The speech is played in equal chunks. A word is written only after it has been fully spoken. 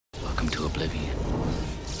Welcome to Oblivion.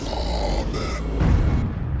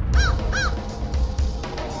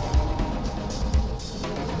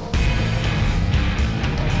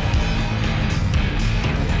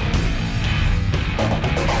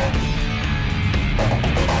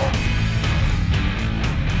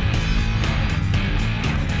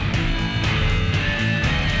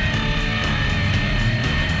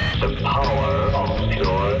 The power of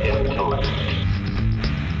pure intellect.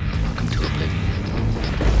 Welcome to Oblivion.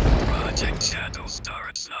 Project Shadow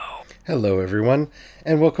starts now. Hello everyone,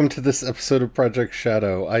 and welcome to this episode of Project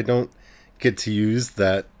Shadow. I don't get to use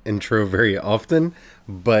that intro very often,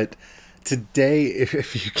 but today,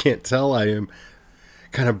 if you can't tell, I am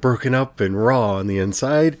kind of broken up and raw on the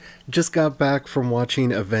inside. Just got back from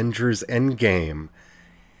watching Avengers Endgame,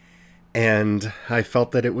 and I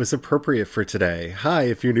felt that it was appropriate for today. Hi,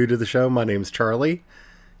 if you're new to the show, my name's Charlie.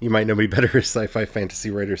 You might know me better as sci-fi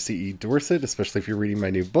fantasy writer C.E. Dorset, especially if you're reading my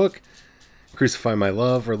new book, Crucify My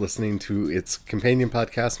Love, or listening to its companion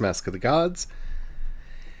podcast, Mask of the Gods.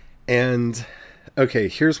 And, okay,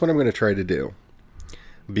 here's what I'm going to try to do.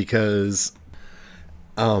 Because,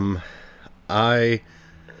 I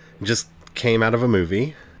just came out of a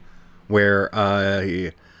movie where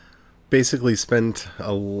I basically spent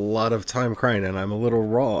a lot of time crying, and I'm a little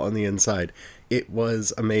raw on the inside. It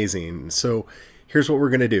was amazing. So here's what we're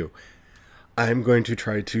going to do. I'm going to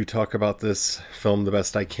try to talk about this film the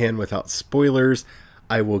best I can without spoilers.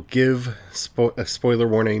 I will give a spoiler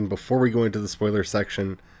warning before we go into the spoiler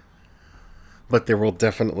section, but there will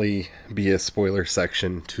definitely be a spoiler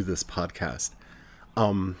section to this podcast.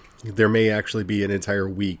 There may actually be an entire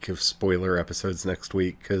week of spoiler episodes next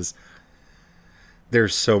week, because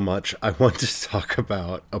there's so much I want to talk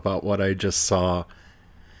about what I just saw,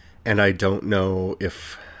 and I don't know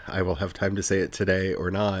if I will have time to say it today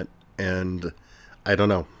or not, and I don't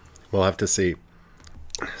know. We'll have to see.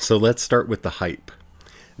 So let's start with the hype.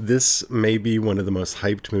 This may be one of the most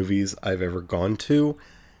hyped movies I've ever gone to.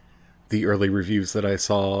 The early reviews that I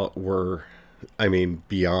saw were,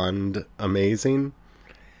 beyond amazing.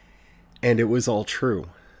 And it was all true.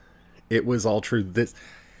 It was all true. This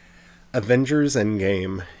Avengers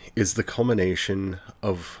Endgame is the culmination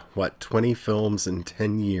of, 20 films in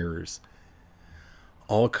 10 years,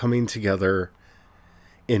 all coming together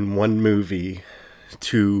in one movie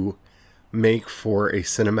to make for a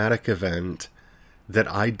cinematic event that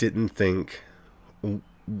I didn't think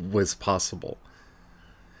was possible.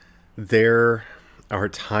 There are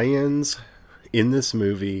tie-ins in this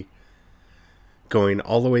movie going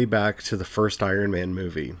all the way back to the first Iron Man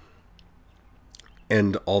movie.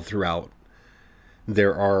 And all throughout,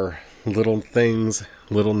 there are little things,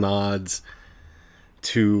 little nods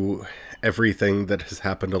to everything that has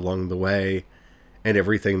happened along the way, and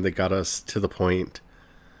everything that got us to the point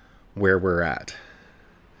where we're at.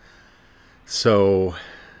 So,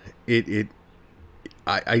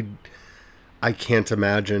 I can't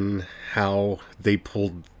imagine how they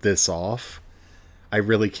pulled this off. I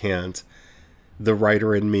really can't. The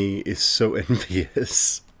writer in me is so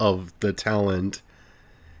envious of the talent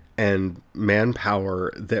and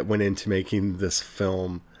manpower that went into making this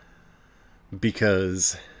film,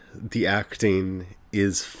 because the acting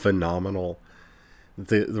is phenomenal.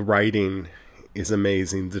 The writing is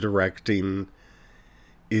amazing. The directing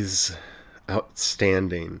is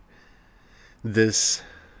outstanding. This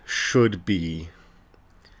should be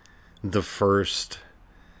the first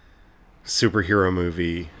superhero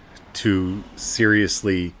movie to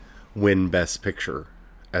seriously win Best Picture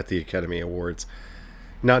at the Academy Awards.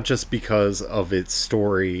 Not just because of its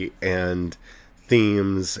story and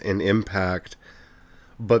themes and impact,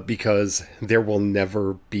 but because there will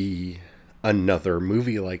never be another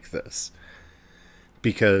movie like this.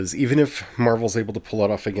 Because even if Marvel's able to pull it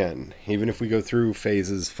off again, even if we go through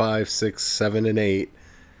phases 5, 6, 7, and 8,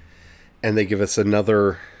 and they give us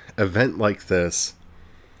another event like this,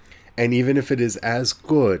 and even if it is as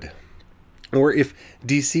good, or if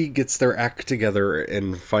DC gets their act together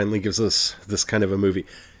and finally gives us this kind of a movie,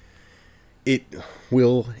 it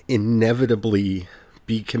will inevitably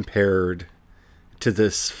be compared to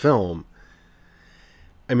this film.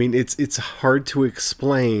 It's hard to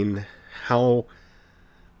explain how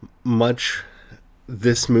much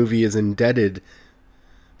this movie is indebted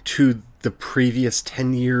to the previous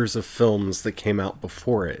 10 years of films that came out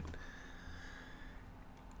before it.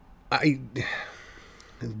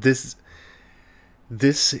 This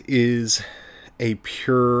is a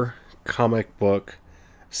pure comic book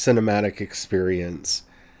cinematic experience.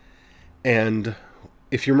 And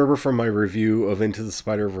if you remember from my review of Into the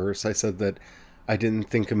Spider-Verse, I said that I didn't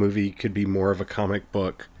think a movie could be more of a comic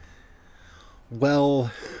book.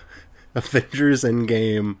 Well, Avengers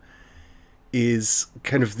Endgame is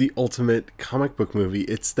kind of the ultimate comic book movie.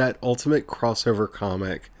 It's that ultimate crossover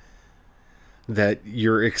comic that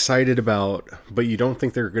you're excited about, but you don't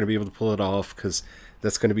think they're going to be able to pull it off because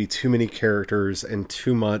that's going to be too many characters and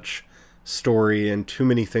too much story and too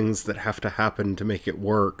many things that have to happen to make it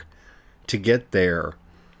work to get there.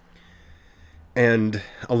 And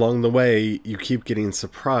along the way, you keep getting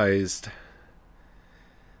surprised.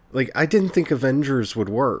 Like, I didn't think Avengers would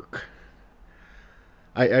work.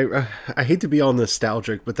 I hate to be all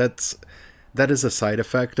nostalgic, but that is a side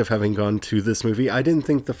effect of having gone to this movie. I didn't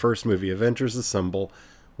think the first movie, Avengers Assemble,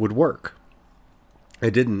 would work. I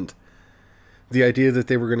didn't. The idea that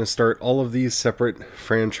they were going to start all of these separate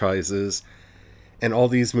franchises and all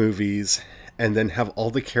these movies and then have all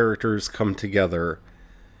the characters come together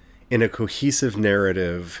in a cohesive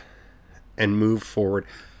narrative and move forward,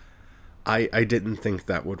 I didn't think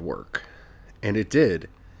that would work. And it did.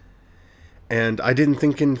 And I didn't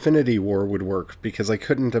think Infinity War would work because I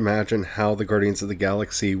couldn't imagine how the Guardians of the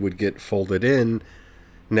Galaxy would get folded in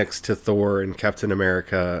next to Thor and Captain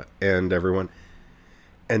America and everyone.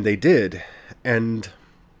 And they did. And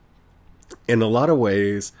in a lot of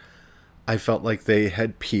ways, I felt like they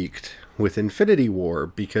had peaked with Infinity War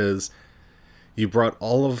because you brought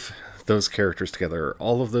all of those characters together,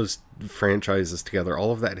 all of those franchises together,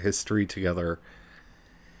 all of that history together,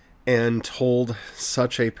 and told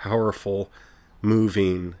such a powerful,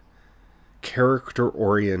 moving,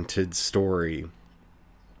 character-oriented story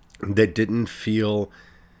that didn't feel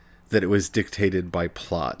that it was dictated by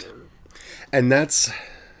plot. And that's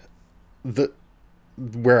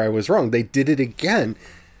where I was wrong. They did it again.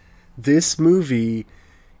 This movie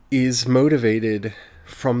is motivated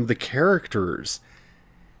from the characters.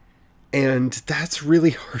 And that's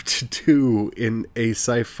really hard to do in a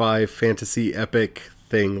sci-fi fantasy epic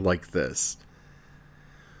thing like this.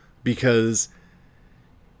 Because,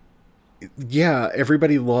 yeah,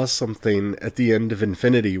 everybody lost something at the end of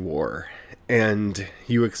Infinity War. And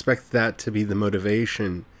you expect that to be the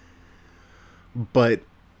motivation. But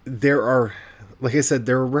there are, like I said,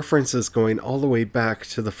 there are references going all the way back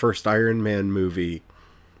to the first Iron Man movie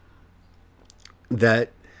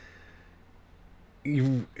that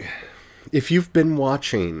if you've been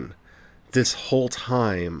watching this whole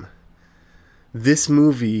time, this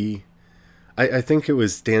movie, I think it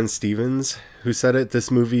was Dan Stevens who said it,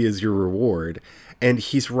 this movie is your reward. And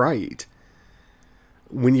he's right.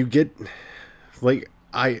 When you get, like,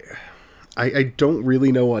 I don't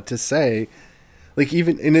really know what to say. Like,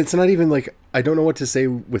 even, and it's not even like, I don't know what to say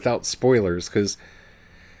without spoilers, because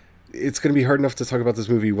it's going to be hard enough to talk about this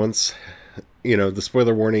movie once, you know, the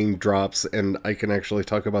spoiler warning drops and I can actually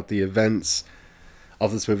talk about the events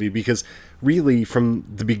of this movie, because really from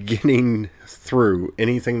the beginning through,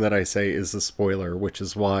 anything that I say is a spoiler, which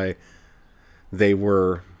is why they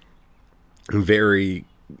were very,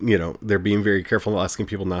 you know, they're being very careful asking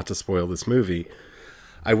people not to spoil this movie.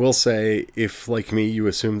 I will say, if, like me, you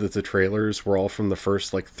assume that the trailers were all from the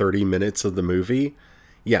first, like, 30 minutes of the movie,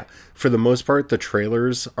 yeah, for the most part, the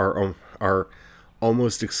trailers are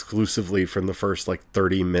almost exclusively from the first, like,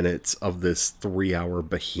 30 minutes of this 3-hour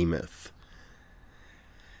behemoth.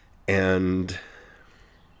 And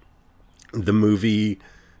the movie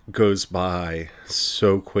goes by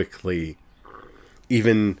so quickly,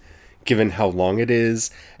 even given how long it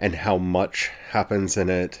is and how much happens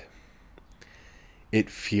in it. It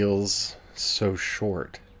feels so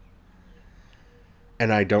short.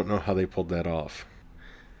 And I don't know how they pulled that off.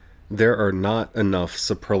 There are not enough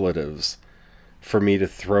superlatives for me to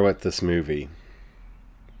throw at this movie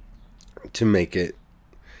to make it,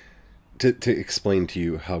 to explain to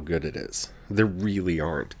you how good it is. There really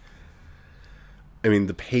aren't. I mean,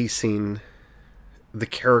 the pacing, the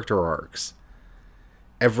character arcs,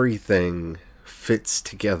 everything fits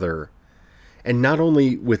together. And not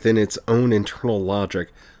only within its own internal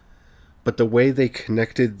logic, but the way they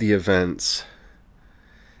connected the events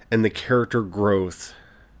and the character growth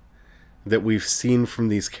that we've seen from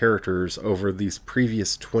these characters over these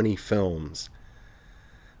previous 20 films.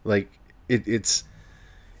 Like, it's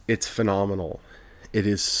phenomenal. It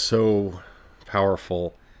is so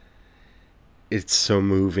powerful. It's so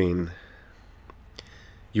moving.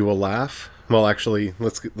 You will laugh. Well, actually,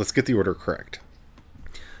 let's get the order correct.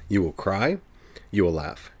 You will cry. You will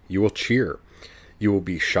laugh. You will cheer. You will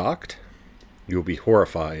be shocked. You will be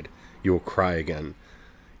horrified. You will cry again.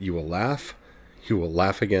 You will laugh. You will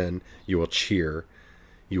laugh again. You will cheer.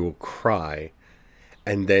 You will cry.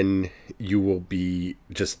 And then you will be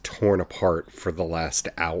just torn apart for the last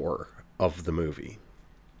hour of the movie.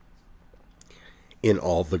 In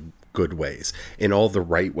all the good ways. In all the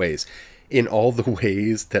right ways. In all the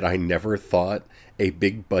ways that I never thought a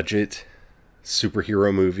big budget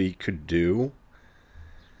superhero movie could do,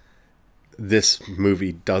 this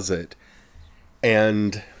movie does it.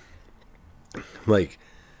 And like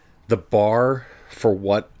the bar for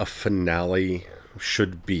what a finale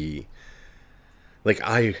should be, like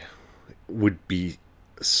I would be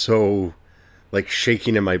so like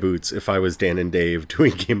shaking in my boots if I was Dan and Dave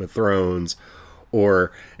doing Game of Thrones,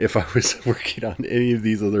 or if I was working on any of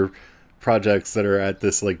these other projects that are at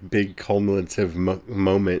this like big cumulative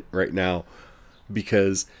moment right now,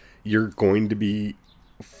 because you're going to be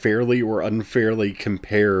fairly or unfairly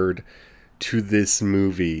compared to this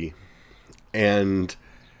movie and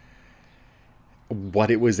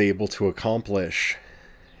what it was able to accomplish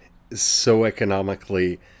so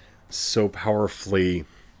economically, so powerfully,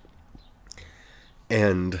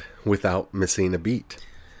 and without missing a beat.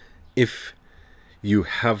 If you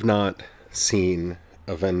have not seen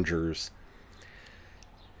Avengers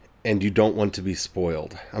and you don't want to be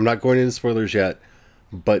spoiled, I'm not going into spoilers yet,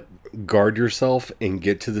 but guard yourself and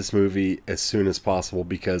get to this movie as soon as possible,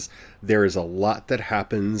 because there is a lot that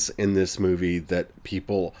happens in this movie that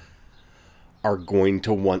people are going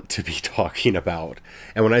to want to be talking about.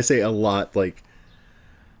 And when I say a lot, like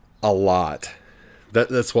a lot,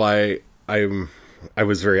 that's why I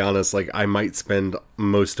was very honest. Like, I might spend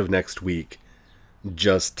most of next week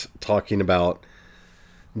just talking about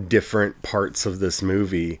different parts of this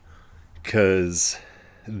movie, because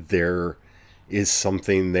there is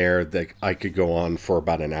something there that I could go on for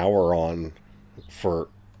about an hour on for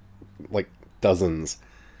like dozens,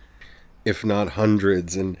 if not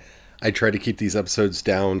hundreds. And I try to keep these episodes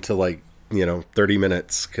down to like, 30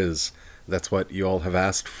 minutes, because that's what you all have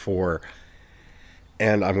asked for.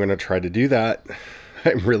 And I'm going to try to do that.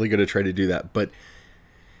 I'm really going to try to do that. But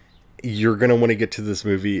you're going to want to get to this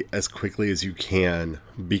movie as quickly as you can,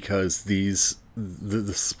 because the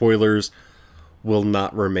spoilers will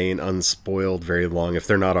not remain unspoiled very long if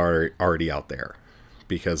they're not already out there,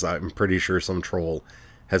 because I'm pretty sure some troll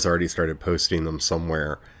has already started posting them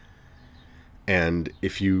somewhere. And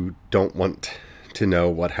if you don't want to know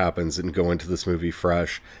what happens and go into this movie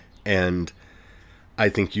fresh, and I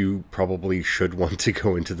think you probably should want to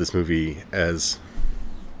go into this movie as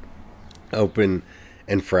open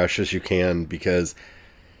and fresh as you can, because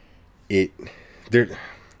I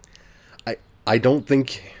don't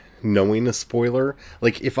think knowing a spoiler,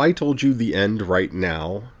 like if I told you the end right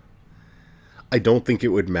now, I don't think it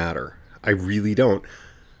would matter. I really don't,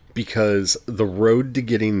 because the road to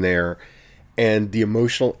getting there and the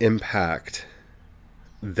emotional impact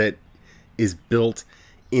that is built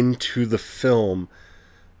into the film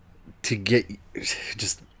to get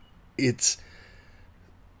just, it's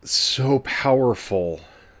so powerful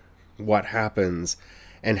what happens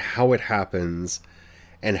and how it happens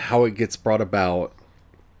and how it gets brought about.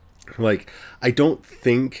 Like, I don't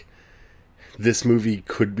think this movie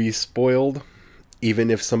could be spoiled, even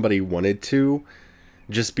if somebody wanted to,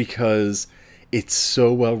 just because it's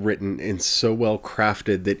so well written and so well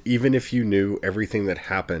crafted that even if you knew everything that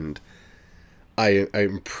happened,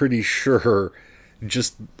 I'm pretty sure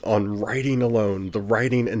just on writing alone, the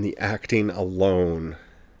writing and the acting alone,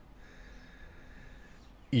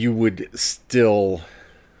 you would still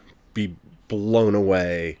be blown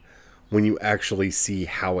away when you actually see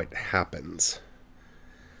how it happens.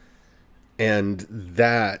 And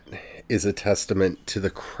that is a testament to the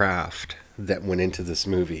craft that went into this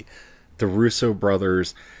movie. The Russo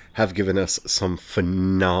brothers have given us some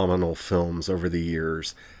phenomenal films over the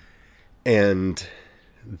years, and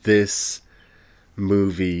this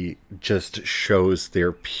movie just shows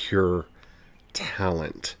their pure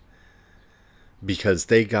talent, because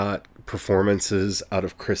they got performances out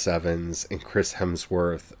of Chris Evans and Chris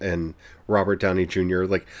Hemsworth and Robert Downey Jr.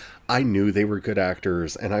 Like, I knew they were good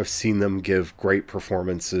actors, and I've seen them give great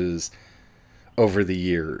performances over the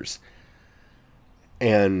years.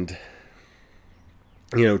 And,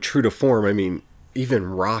 true to form, I mean, even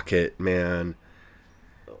Rocket, man,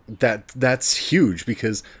 that's huge,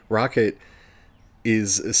 because Rocket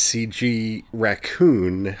is a CG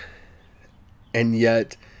raccoon, and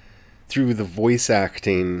yet through the voice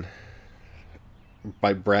acting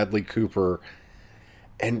by Bradley Cooper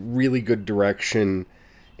and really good direction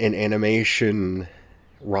and animation,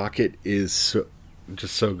 Rocket is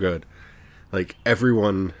just so good. Like,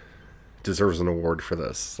 everyone deserves an award for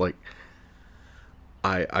this. Like,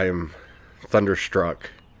 I am thunderstruck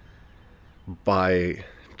by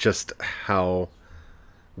just how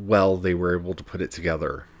well they were able to put it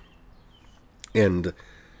together, and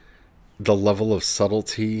the level of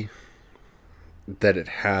subtlety that it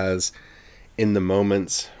has in the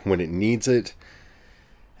moments when it needs it,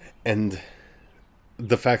 and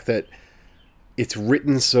the fact that it's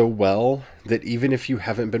written so well that even if you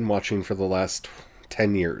haven't been watching for the last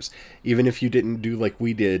 10 years, even if you didn't do like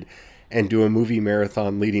we did and do a movie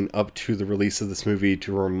marathon leading up to the release of this movie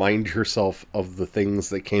to remind yourself of the things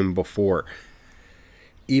that came before,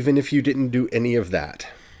 even if you didn't do any of that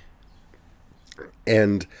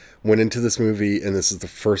and went into this movie and this is the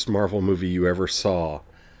first Marvel movie you ever saw,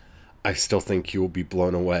 I still think you will be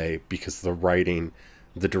blown away because the writing,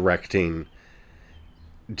 the directing,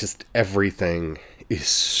 just everything is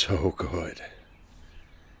so good.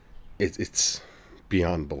 It's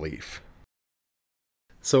beyond belief.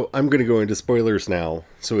 So I'm going to go into spoilers now.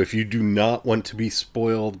 So if you do not want to be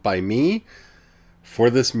spoiled by me for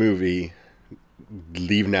this movie,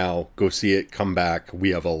 leave now, go see it, come back.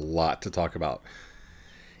 We have a lot to talk about.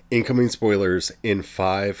 Incoming spoilers in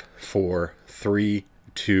 5, 4, 3,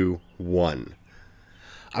 2, 1.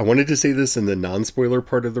 I wanted to say this in the non-spoiler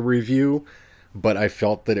part of the review, but I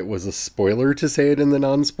felt that it was a spoiler to say it in the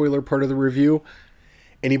non-spoiler part of the review.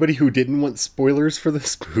 Anybody who didn't want spoilers for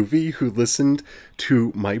this movie, who listened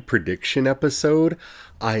to my prediction episode,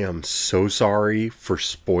 I am so sorry for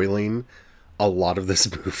spoiling a lot of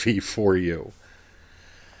this movie for you.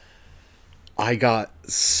 I got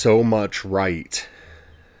so much right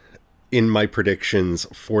in my predictions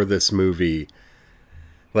for this movie.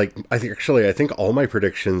 Like, I think all my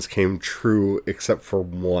predictions came true except for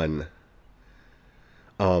one.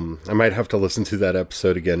 I might have to listen to that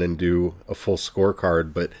episode again and do a full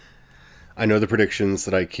scorecard, but I know the predictions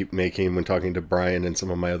that I keep making when talking to Brian and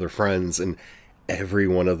some of my other friends, and every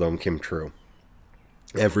one of them came true.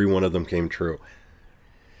 Every one of them came true.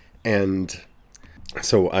 And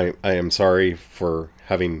so I am sorry for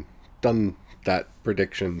having done that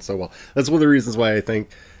prediction so well. That's one of the reasons why I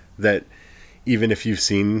think that even if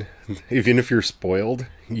you're spoiled,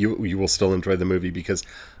 you will still enjoy the movie, because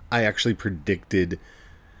I actually predicted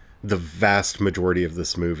the vast majority of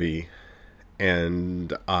this movie,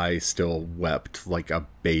 and I still wept like a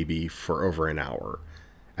baby for over an hour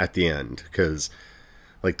at the end, because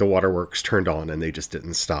like the waterworks turned on and they just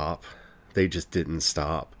didn't stop. They just didn't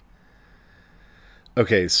stop.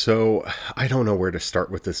 Okay, so I don't know where to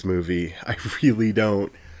start with this movie. I really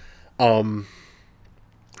don't.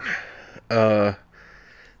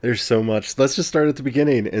 There's so much. Let's just start at the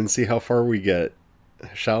beginning and see how far we get,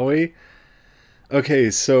 shall we? Okay,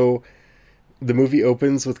 so the movie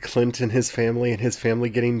opens with Clint and his family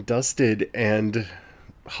getting dusted and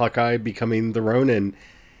Hawkeye becoming the Ronin.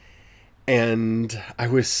 And I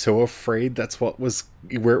was so afraid that's where it was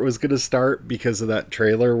going to start, because of that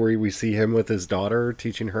trailer where we see him with his daughter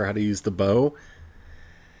teaching her how to use the bow.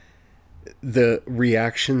 The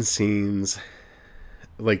reaction scenes,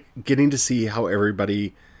 like getting to see how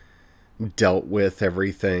everybody dealt with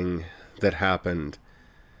everything that happened.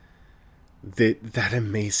 That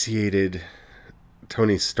emaciated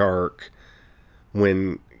Tony Stark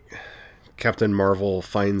when Captain Marvel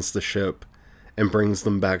finds the ship and brings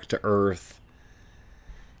them back to Earth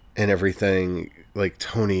and everything. Like,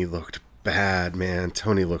 Tony looked bad, man.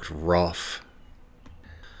 Tony looked rough.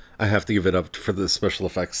 I have to give it up for the special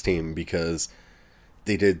effects team, because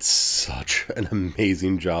they did such an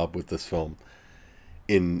amazing job with this film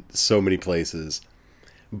in so many places.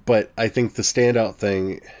 But I think the standout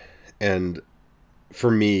thing, and for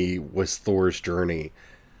me, was Thor's journey,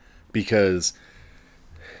 because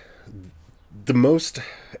the most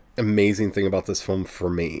amazing thing about this film for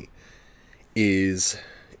me is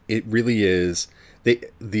it really is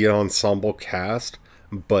the ensemble cast,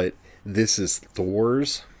 but this is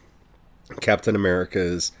Thor's, Captain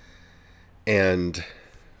America's, and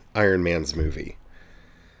Iron Man's movie.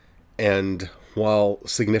 And while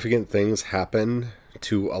significant things happen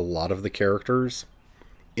to a lot of the characters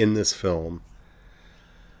in this film,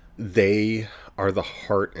 they are the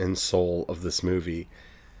heart and soul of this movie.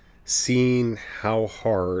 Seeing how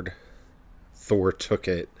hard Thor took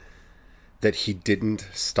it, that he didn't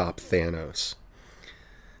stop Thanos.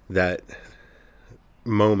 That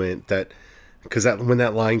moment because when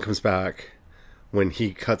that line comes back, when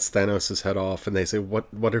he cuts Thanos' head off and they say, what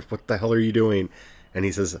the hell are you doing? And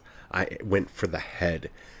he says, I went for the head,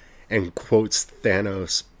 and quotes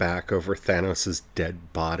Thanos back over Thanos'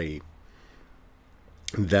 dead body.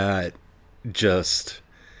 That just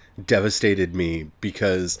devastated me,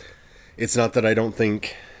 because it's not that I don't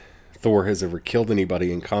think Thor has ever killed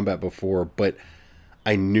anybody in combat before, but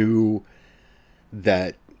I knew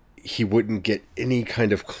that he wouldn't get any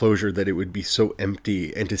kind of closure, that it would be so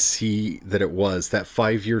empty. And to see that it was that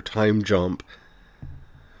 5-year time jump,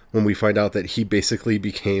 when we find out that he basically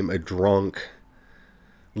became a drunk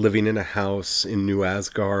living in a house in New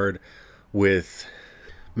Asgard with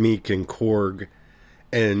Meek and Korg,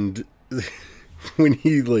 and when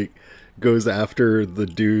he like goes after the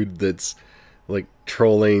dude that's like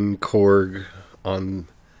trolling Korg on,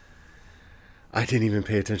 I didn't even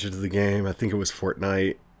pay attention to the game. I think it was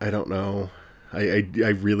Fortnite. I don't know. I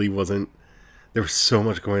really wasn't. There was so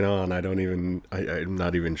much going on. I'm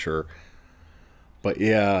not even sure. But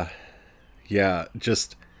yeah,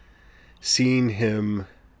 just seeing him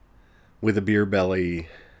with a beer belly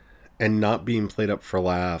and not being played up for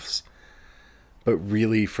laughs, but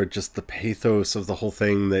really for just the pathos of the whole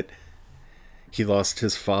thing, that he lost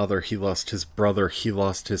his father, he lost his brother, he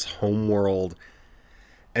lost his homeworld,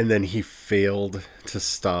 and then he failed to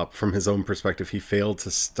stop, from his own perspective, he failed to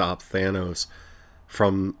stop Thanos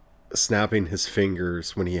from snapping his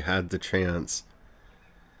fingers when he had the chance.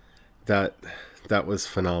 That was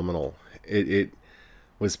phenomenal. It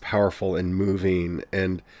was powerful and moving,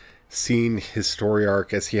 and seeing his story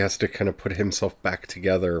arc as he has to kind of put himself back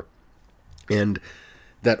together, and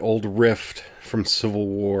that old rift from Civil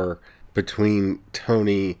War between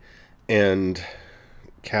Tony and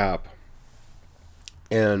Cap,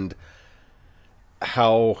 and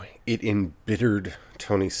how it embittered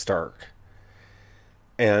Tony Stark.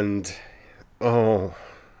 And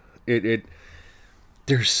it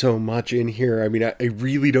there's so much in here. I mean, I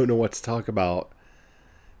really don't know what to talk about,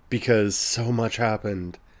 because so much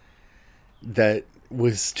happened that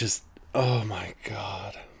was just, oh my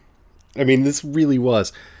god. I mean, this really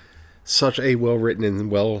was such a well-written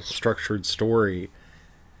and well-structured story.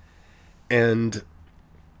 And,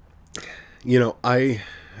 you know, I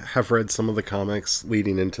have read some of the comics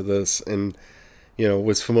leading into this, and, you know,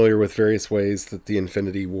 was familiar with various ways that the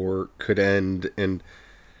Infinity War could end, and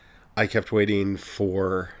I kept waiting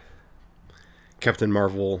for Captain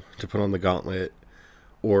Marvel to put on the gauntlet,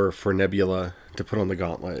 or for Nebula to put on the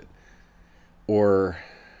gauntlet, or...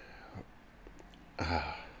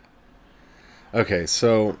 Okay,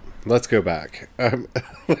 so let's go back. I'm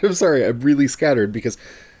sorry, I'm really scattered because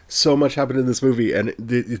so much happened in this movie, and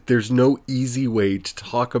there's no easy way to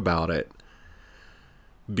talk about it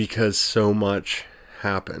because so much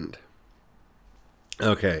happened.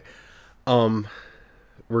 Okay,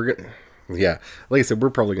 we're gonna, yeah, like I said, we're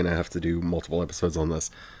probably gonna have to do multiple episodes on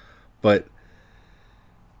this, but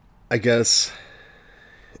I guess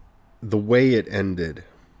the way it ended,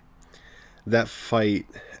 that fight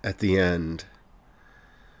at the end,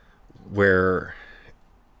 where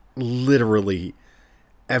literally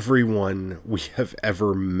everyone we have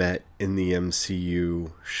ever met in the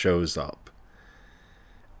MCU shows up.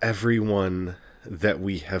 Everyone that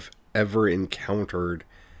we have ever encountered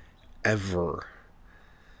ever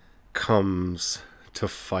comes to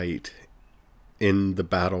fight in the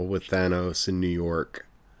battle with Thanos in New York.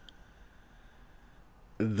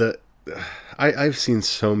 I've seen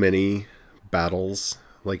so many battles,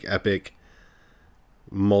 like epic,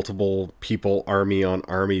 multiple people, army on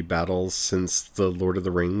army battles, since the Lord of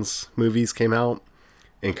the Rings movies came out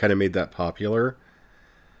and kind of made that popular.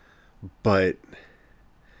 But,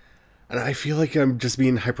 and I feel like I'm just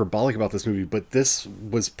being hyperbolic about this movie, but this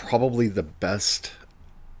was probably the best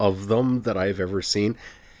of them that I've ever seen.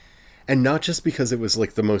 And not just because it was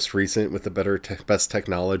like the most recent with the best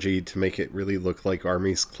technology to make it really look like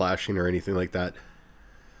armies clashing or anything like that,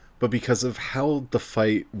 but because of how the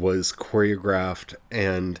fight was choreographed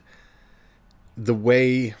and the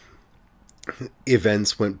way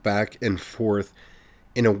events went back and forth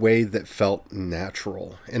in a way that felt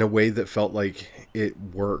natural, in a way that felt like it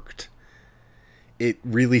worked. It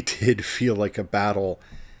really did feel like a battle,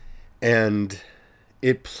 and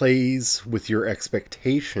it plays with your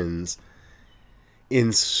expectations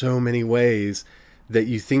in so many ways that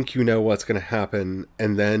you think you know what's going to happen,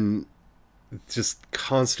 and then just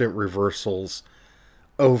constant reversals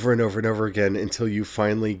over and over and over again until you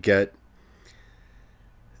finally get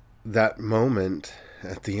that moment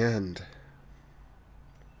at the end.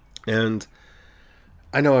 And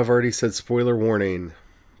I know I've already said spoiler warning,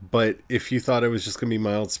 but if you thought it was just going to be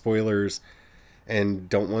mild spoilers and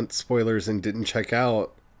don't want spoilers and didn't check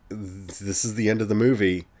out, this is the end of the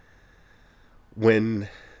movie. When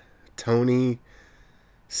Tony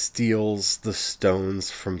steals the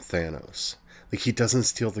stones from Thanos. Like, he doesn't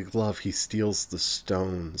steal the glove, he steals the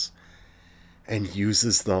stones and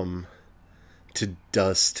uses them to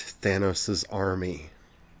dust Thanos' army.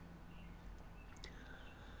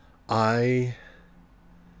 I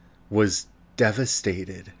was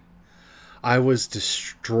devastated. I was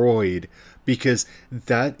destroyed, because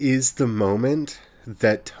that is the moment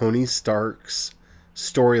that Tony Stark's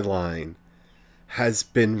storyline has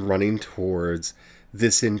been running towards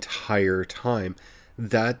this entire time.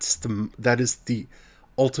 That is the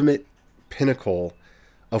ultimate pinnacle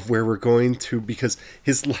of where we're going to, because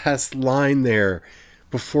his last line there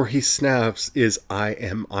before he snaps is "I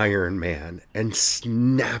am Iron Man," and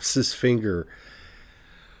snaps his finger.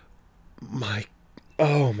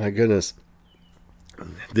 Oh my goodness.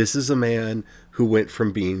 This is a man who went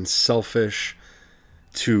from being selfish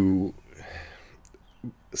to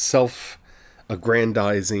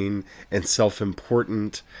self-aggrandizing and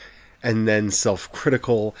self-important, and then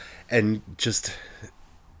self-critical, and just,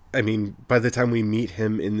 I mean, by the time we meet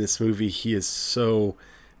him in this movie, he is so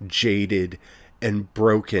jaded and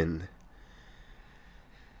broken.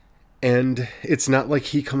 And it's not like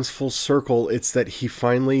he comes full circle, it's that he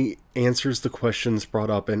finally answers the questions brought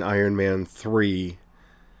up in Iron Man 3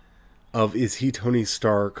 of, is he Tony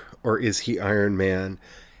Stark or is he Iron Man?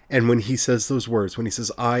 And when he says those words, when he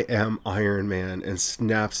says, "I am Iron Man," and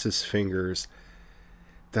snaps his fingers,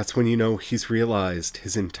 that's when you know he's realized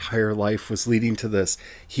his entire life was leading to this.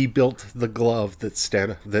 He built the glove that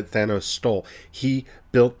Thanos stole. He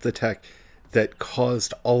built the tech that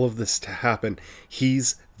caused all of this to happen.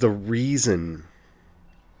 He's the reason.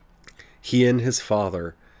 He and his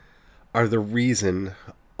father are the reason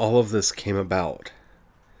all of this came about.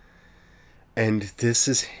 And this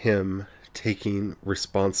is him taking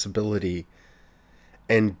responsibility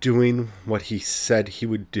and doing what he said he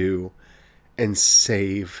would do and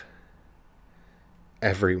save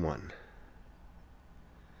everyone.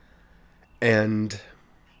 And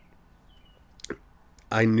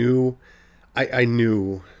I knew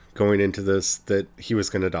going into this that he was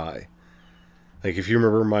going to die. Like, if you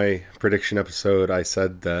remember my prediction episode, I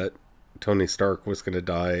said that Tony Stark was going to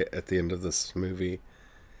die at the end of this movie.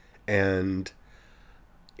 And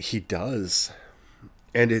he does.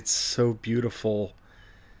 And it's so beautiful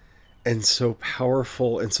and so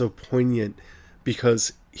powerful and so poignant,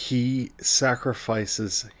 because he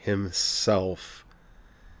sacrifices himself,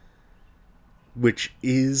 which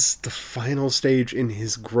is the final stage in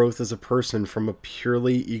his growth as a person, from a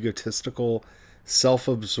purely egotistical,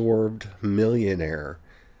 self-absorbed millionaire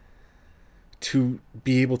to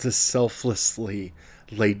be able to selflessly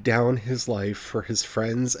lay down his life for his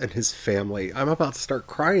friends and his family. I'm about to start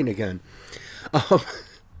crying again.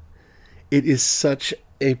 It is such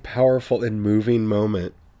a powerful and moving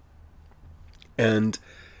moment. And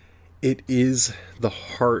it is the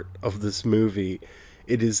heart of this movie.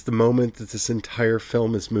 It is the moment that this entire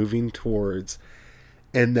film is moving towards.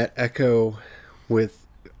 And that echo with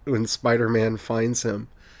when Spider-Man finds him.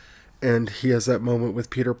 And he has that moment with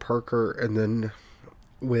Peter Parker and then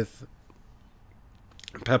with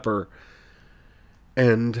Pepper.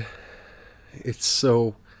 And it's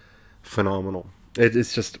so phenomenal.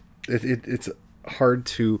 It's just, it's hard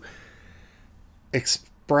to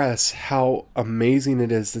express how amazing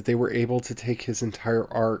it is that they were able to take his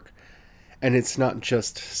entire arc, and it's not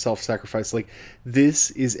just self-sacrifice. Like, this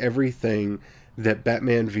is everything that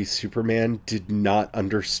Batman v Superman did not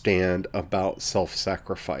understand about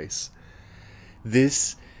self-sacrifice.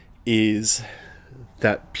 This is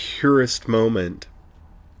that purest moment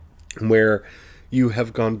where you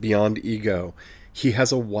have gone beyond ego. He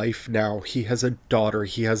has a wife now. He has a daughter.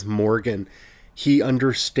 He has Morgan. He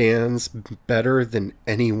understands better than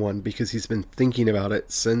anyone, because he's been thinking about it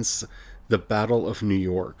since the Battle of New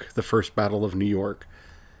York, the first Battle of New York,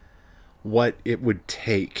 what it would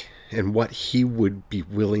take and what he would be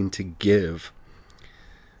willing to give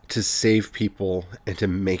to save people and to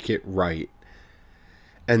make it right.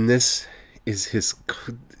 And this is his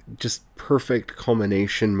just perfect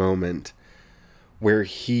culmination moment where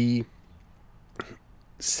he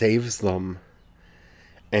saves them.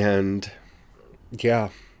 And yeah,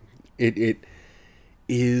 it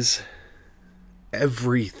is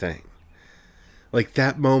everything. Like,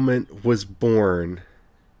 that moment was born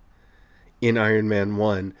in Iron Man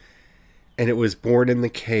 1, and it was born in the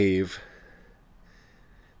cave.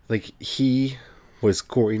 Like, he was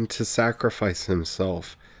going to sacrifice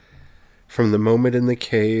himself from the moment in the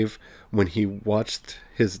cave when he watched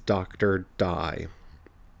his doctor die.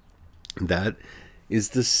 That is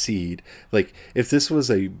the seed. Like, if this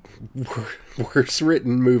was a worse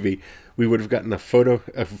written movie, we would have gotten a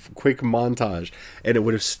quick montage, and it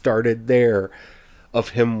would have started there of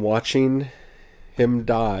him watching him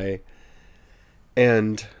die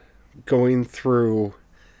and going through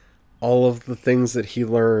all of the things that he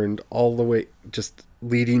learned, all the way just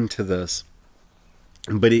leading to this.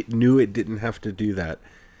 But it knew it didn't have to do that.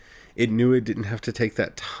 It knew it didn't have to take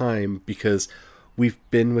that time, because we've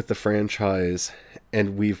been with the franchise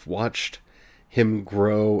and we've watched him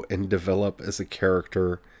grow and develop as a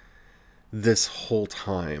character this whole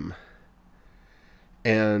time.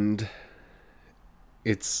 And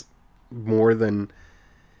it's more than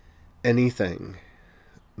anything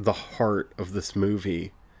the heart of this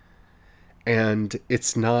movie. And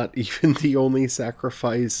it's not even the only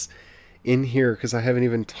sacrifice in here, because I haven't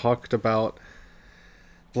even talked about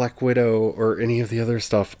Black Widow or any of the other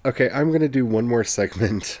stuff. Okay, I'm going to do one more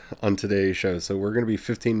segment on today's show, so we're going to be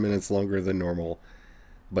 15 minutes longer than normal,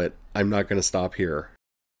 but I'm not going to stop here.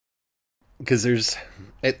 Because there's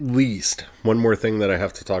at least one more thing that I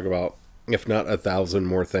have to talk about, if not 1,000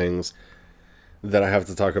 more things that I have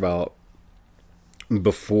to talk about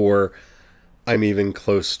before I'm even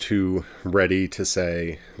close to ready to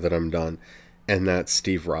say that I'm done, and that's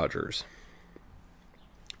Steve Rogers.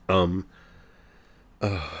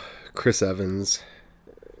 Chris Evans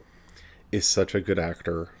is such a good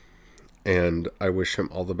actor, and I wish him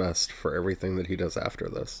all the best for everything that he does after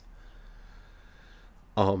this.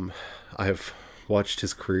 I've watched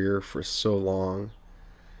his career for so long,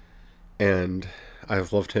 and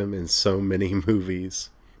I've loved him in so many movies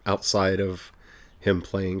outside of him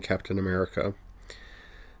playing Captain America.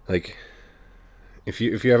 Like, if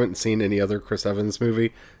you haven't seen any other Chris Evans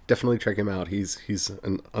movie, definitely check him out. He's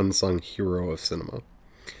an unsung hero of cinema.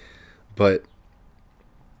 But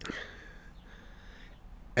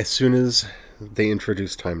as soon as they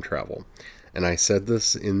introduced time travel, and I said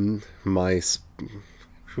this in my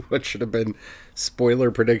what should have been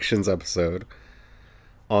spoiler predictions episode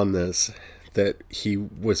on this, that he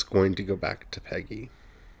was going to go back to Peggy.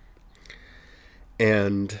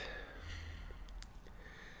 And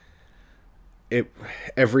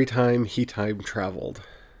every time he time traveled,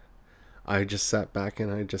 I just sat back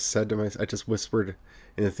and I just said to myself, I just whispered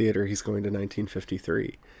in the theater, he's going to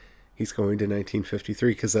 1953. He's going to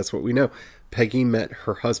 1953, because that's what we know. Peggy met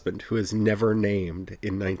her husband, who is never named,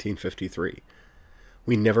 in 1953.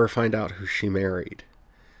 We never find out who she married.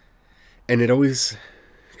 And it always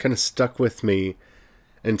kind of stuck with me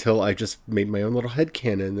until I just made my own little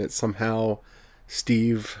headcanon that somehow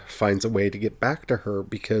Steve finds a way to get back to her,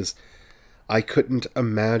 because I couldn't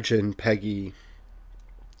imagine Peggy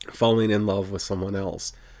falling in love with someone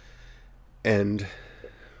else. And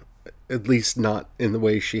at least not in the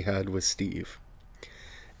way she had with Steve.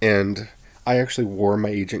 And I actually wore my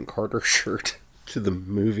Agent Carter shirt to the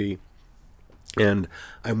movie, and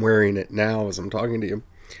I'm wearing it now as I'm talking to you,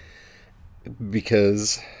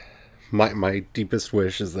 because my deepest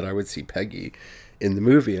wish is that I would see Peggy in the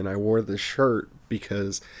movie. And I wore this shirt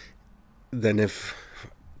because then if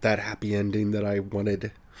that happy ending that I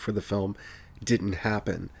wanted for the film didn't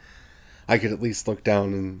happen, I could at least look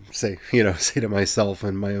down and say to myself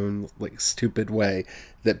in my own like stupid way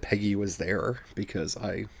that Peggy was there because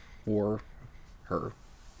I wore her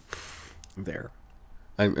there.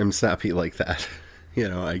 I'm sappy like that.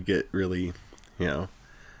 I get really,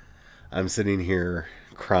 I'm sitting here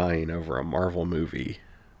crying over a Marvel movie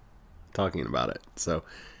talking about it. So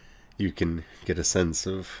you can get a sense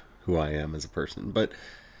of who I am as a person. But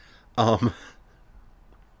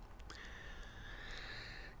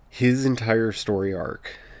his entire story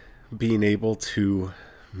arc, being able to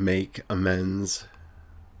make amends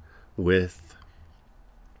with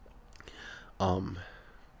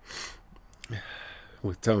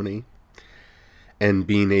Tony, and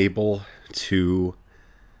being able to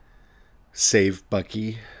save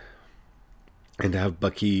Bucky and have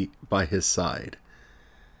Bucky by his side,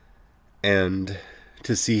 and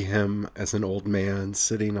to see him as an old man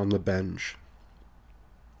sitting on the bench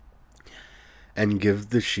and give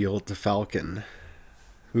the shield to Falcon,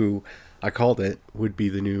 who I called it would be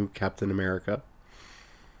the new Captain America.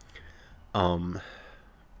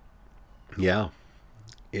 Yeah,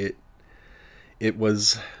 it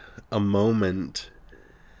was a moment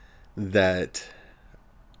that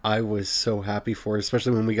I was so happy for,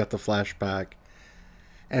 especially when we got the flashback.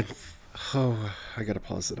 And I gotta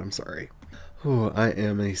pause it. I'm sorry. I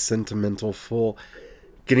am a sentimental fool.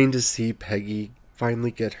 Getting to see Peggy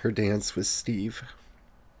finally get her dance with Steve,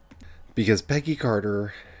 because Peggy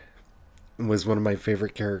Carter was one of my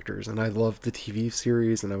favorite characters, and I loved the TV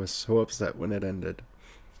series, and I was so upset when it ended,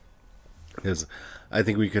 because I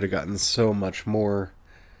think we could have gotten so much more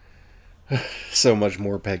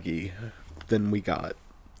Peggy than we got.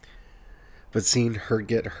 But seeing her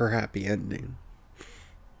get her happy ending,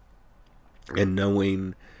 and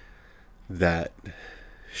knowing that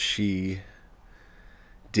she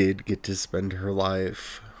did get to spend her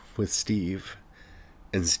life with Steve,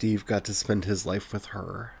 and Steve got to spend his life with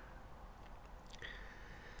her,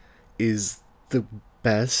 is the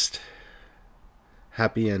best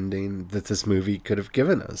happy ending that this movie could have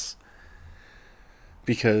given us.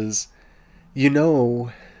 Because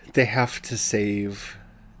they have to save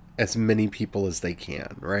as many people as they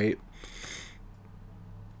can, right?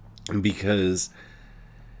 Because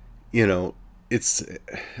it's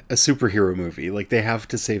a superhero movie. Like, they have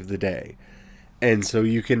to save the day. And so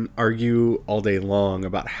you can argue all day long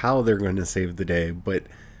about how they're going to save the day, but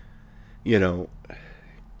you know,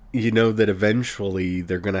 that eventually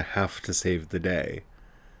they're going to have to save the day.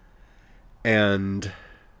 And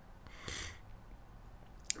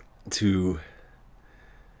to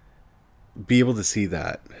be able to see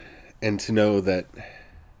that and to know that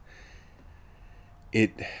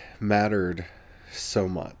it mattered so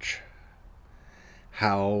much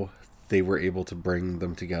how they were able to bring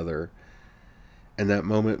them together. And that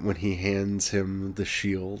moment when he hands him the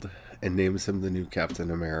shield and names him the new Captain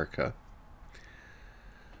America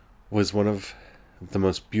was one of the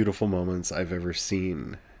most beautiful moments I've ever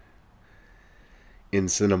seen in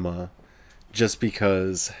cinema, just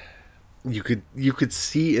because you could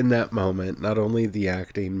see in that moment not only the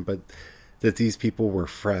acting, but that these people were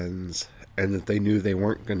friends and that they knew they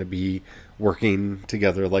weren't going to be working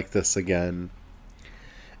together like this again.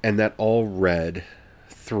 And that all read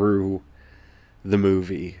through the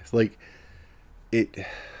movie. Like, it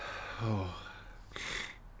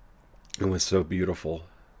was so beautiful.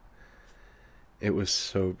 It was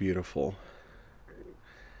so beautiful.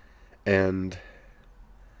 And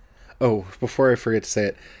before I forget to say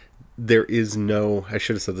it, there is no, I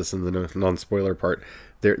should have said this in the non-spoiler part,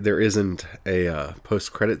 there isn't a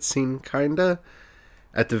post-credit scene, kinda.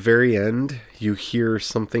 At the very end, you hear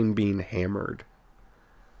something being hammered.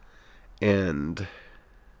 And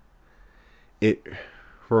it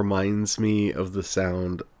reminds me of the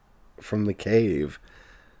sound from the cave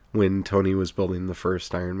when Tony was building the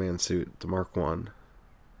first Iron Man suit, the Mark 1.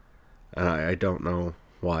 And I don't know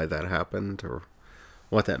why that happened or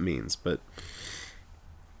what that means, but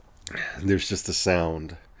there's just a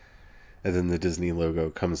sound, and then the Disney logo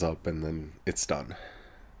comes up, and then it's done.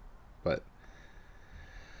 But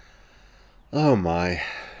oh my.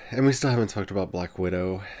 And we still haven't talked about Black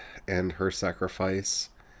Widow and her sacrifice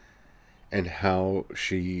and how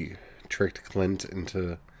she tricked Clint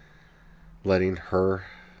into letting her,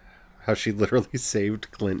 how she literally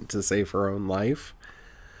saved Clint to save her own life,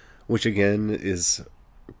 which again is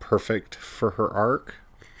perfect for her arc,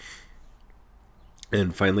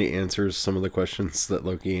 and finally answers some of the questions that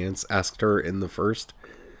Loki asked her in the first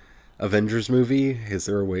Avengers movie. Is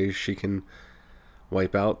there a way she can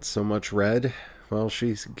wipe out so much red? Well,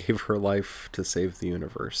 she gave her life to save the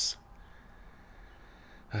universe.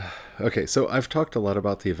 Okay, so I've talked a lot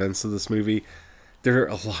about the events of this movie. There are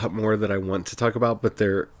a lot more that I want to talk about, but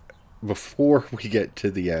before we get to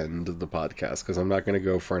the end of the podcast, because I'm not going to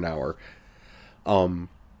go for an hour,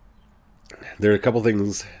 there are a couple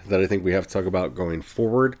things that I think we have to talk about going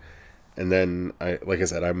forward, and then, like I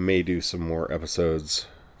said, I may do some more episodes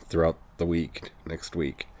throughout the week, next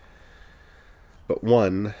week. But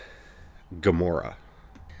one, Gamora.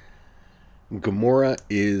 Gamora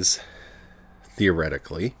is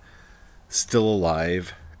theoretically still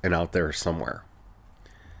alive and out there somewhere.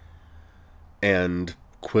 And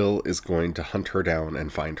Quill is going to hunt her down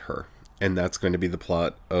and find her. And that's going to be the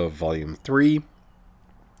plot of Volume 3,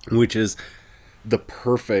 which is the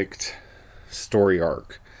perfect story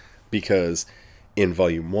arc, because in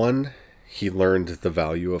Volume 1, he learned the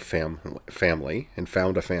value of family and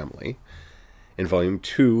found a family. In Volume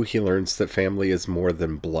 2, he learns that family is more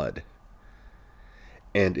than blood.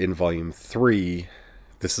 And in Volume 3,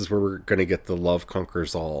 this is where we're going to get the love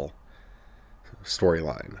conquers all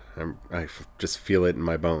storyline. I just feel it in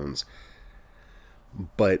my bones.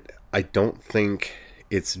 But I don't think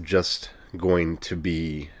it's just going to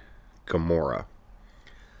be Gamora.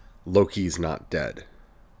 Loki's not dead.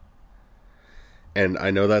 And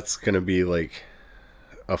I know that's going to be like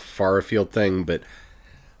a far afield thing, but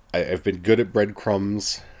I've been good at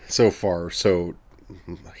breadcrumbs so far, so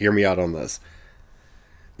hear me out on this.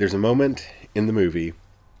 There's a moment in the movie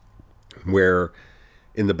where,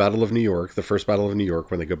 in the Battle of New York, the first Battle of New York,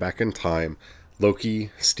 when they go back in time, Loki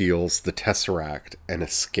steals the Tesseract and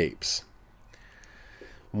escapes.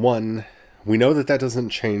 One, we know that doesn't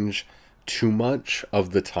change too much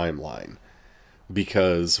of the timeline,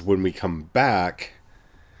 because when we come back,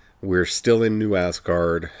 we're still in New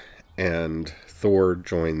Asgard, and Thor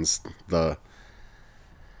joins the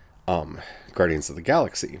Guardians of the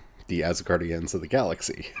Galaxy, the Asgardians of the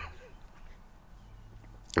Galaxy,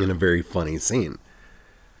 in a very funny scene.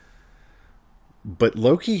 But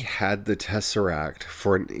Loki had the Tesseract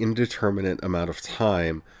for an indeterminate amount of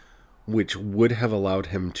time, which would have allowed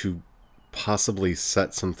him to possibly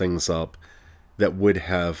set some things up that would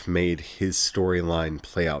have made his storyline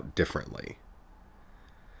play out differently.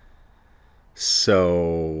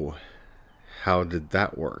 So, how did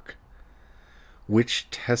that work? Which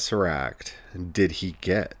Tesseract did he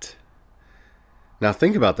get? Now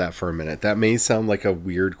think about that for a minute. That may sound like a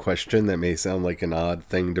weird question. That may sound like an odd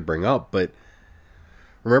thing to bring up. But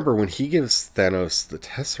remember, when he gives Thanos the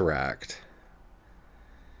Tesseract,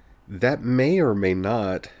 that may or may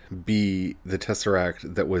not be the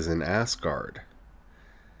Tesseract that was in Asgard.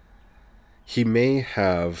 He may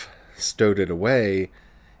have stowed it away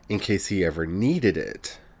in case he ever needed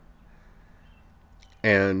it.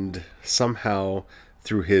 And somehow,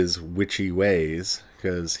 through his witchy ways,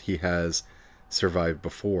 because he has survived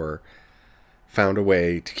before, found a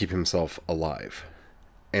way to keep himself alive.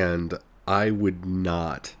 And I would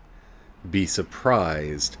not be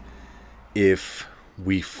surprised if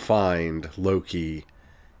we find Loki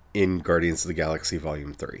in Guardians of the Galaxy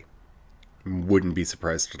Volume 3. Wouldn't be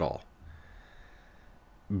surprised at all.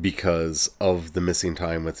 Because of the missing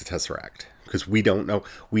time with the Tesseract. Because we don't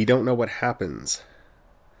know what happens.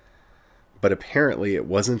 But apparently it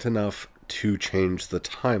wasn't enough to change the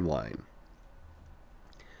timeline.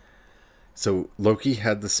 So Loki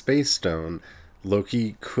had the Space Stone.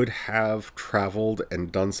 Loki could have traveled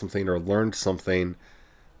and done something or learned something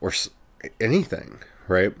or anything,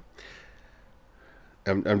 right?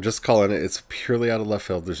 I'm just calling it. It's purely out of left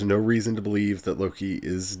field. There's no reason to believe that Loki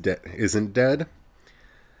isn't dead.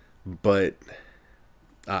 But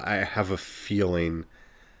I have a feeling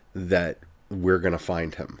that we're going to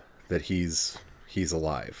find him. That he's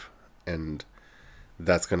alive. And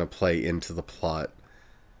that's going to play into the plot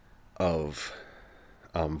of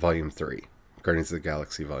Volume 3. Guardians of the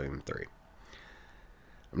Galaxy Volume 3.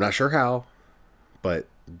 I'm not sure how, but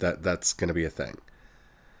that's going to be a thing.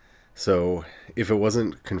 So, if it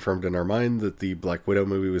wasn't confirmed in our mind that the Black Widow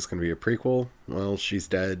movie was going to be a prequel, well, she's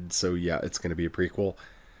dead, so yeah, it's going to be a prequel.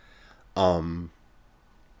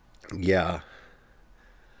 Yeah.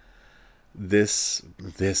 This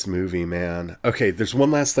movie, man. Okay, there's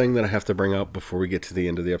one last thing that I have to bring up before we get to the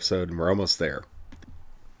end of the episode, and we're almost there.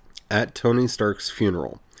 At Tony Stark's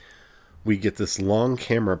funeral, we get this long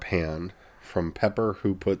camera pan from Pepper,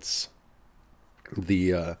 who puts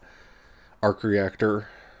the arc reactor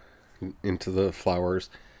into the flowers,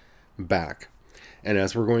 back. And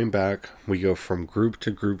as we're going back, we go from group to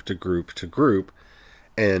group to group to group,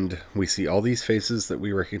 and we see all these faces that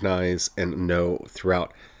we recognize and know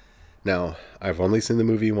throughout. Now, I've only seen the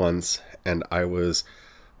movie once, and I was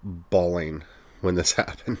bawling when this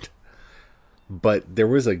happened. But there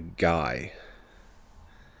was a guy,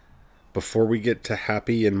 before we get to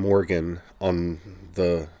Happy and Morgan on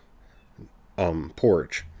the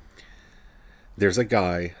porch, there's a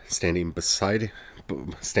guy standing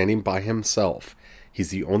by himself. He's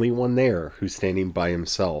the only one there who's standing by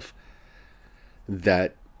himself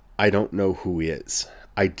that I don't know who he is.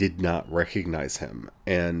 I did not recognize him.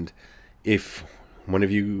 And if one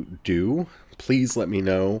of you do, please let me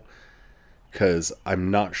know, because I'm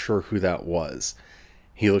not sure who that was.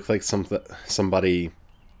 He looked like somebody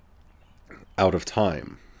out of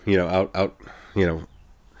time.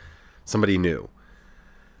 Somebody new.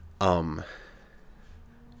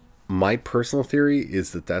 My personal theory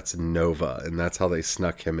is that that's Nova, and that's how they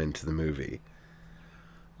snuck him into the movie.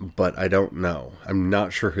 But I don't know. I'm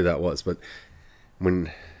not sure who that was. But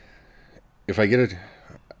if I get it,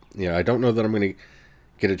 I don't know that I'm going to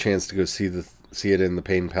get a chance to go see it in the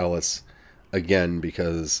Pain Palace again,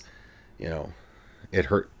 because it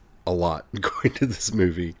hurt a lot going to this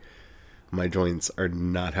movie. My joints are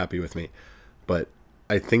not happy with me. But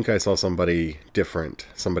I think I saw somebody different,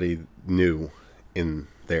 somebody new in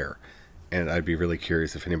there. And I'd be really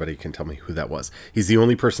curious if anybody can tell me who that was. He's the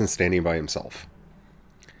only person standing by himself.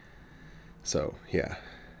 So, yeah.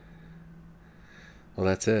 Well,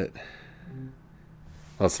 that's it.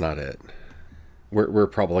 Well, that's not it. We're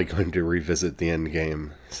probably going to revisit the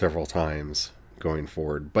Endgame several times going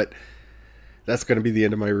forward. But that's going to be the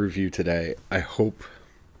end of my review today. I hope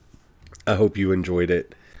you enjoyed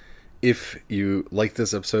it. If you like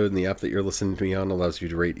this episode and the app that you're listening to me on allows you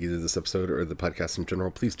to rate either this episode or the podcast in general,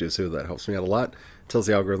 please do so. That helps me out a lot. It tells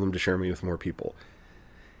the algorithm to share me with more people.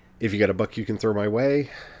 If you got a buck you can throw my way,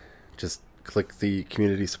 just click the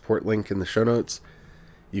community support link in the show notes.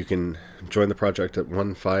 You can join the project at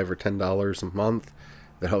 $1, $5, or $10 a month.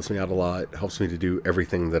 That helps me out a lot. It helps me to do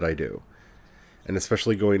everything that I do. And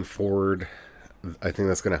especially going forward, I think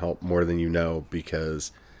that's going to help more than you know,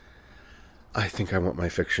 because I think I want my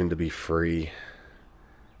fiction to be free.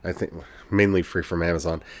 I think mainly free from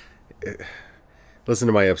Amazon. Listen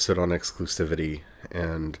to my episode on exclusivity,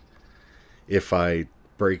 and if I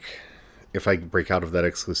break out of that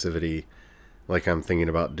exclusivity, like I'm thinking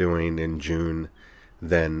about doing in June,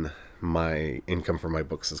 then my income from my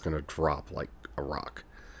books is going to drop like a rock.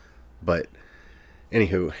 But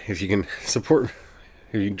anywho, if you can support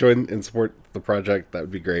If you can join and support the project, that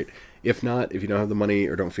would be great. If not, if you don't have the money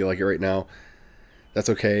or don't feel like it right now, that's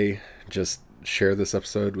okay. Just share this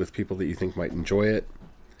episode with people that you think might enjoy it.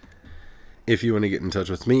 If you want to get in touch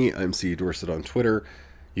with me, I'm C. Dorset on Twitter.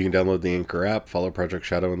 You can download the Anchor app, follow Project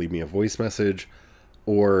Shadow, and leave me a voice message.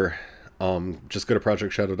 Or just go to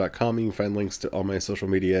projectshadow.com. You can find links to all my social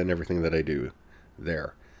media and everything that I do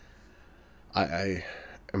there. I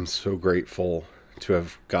am so grateful to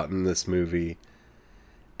have gotten this movie,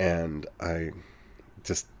 and I'm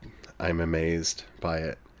amazed by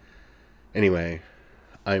it. Anyway,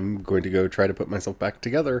 I'm going to go try to put myself back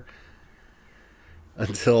together.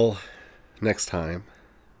 Until next time,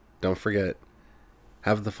 don't forget,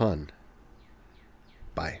 have the fun.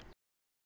 Bye.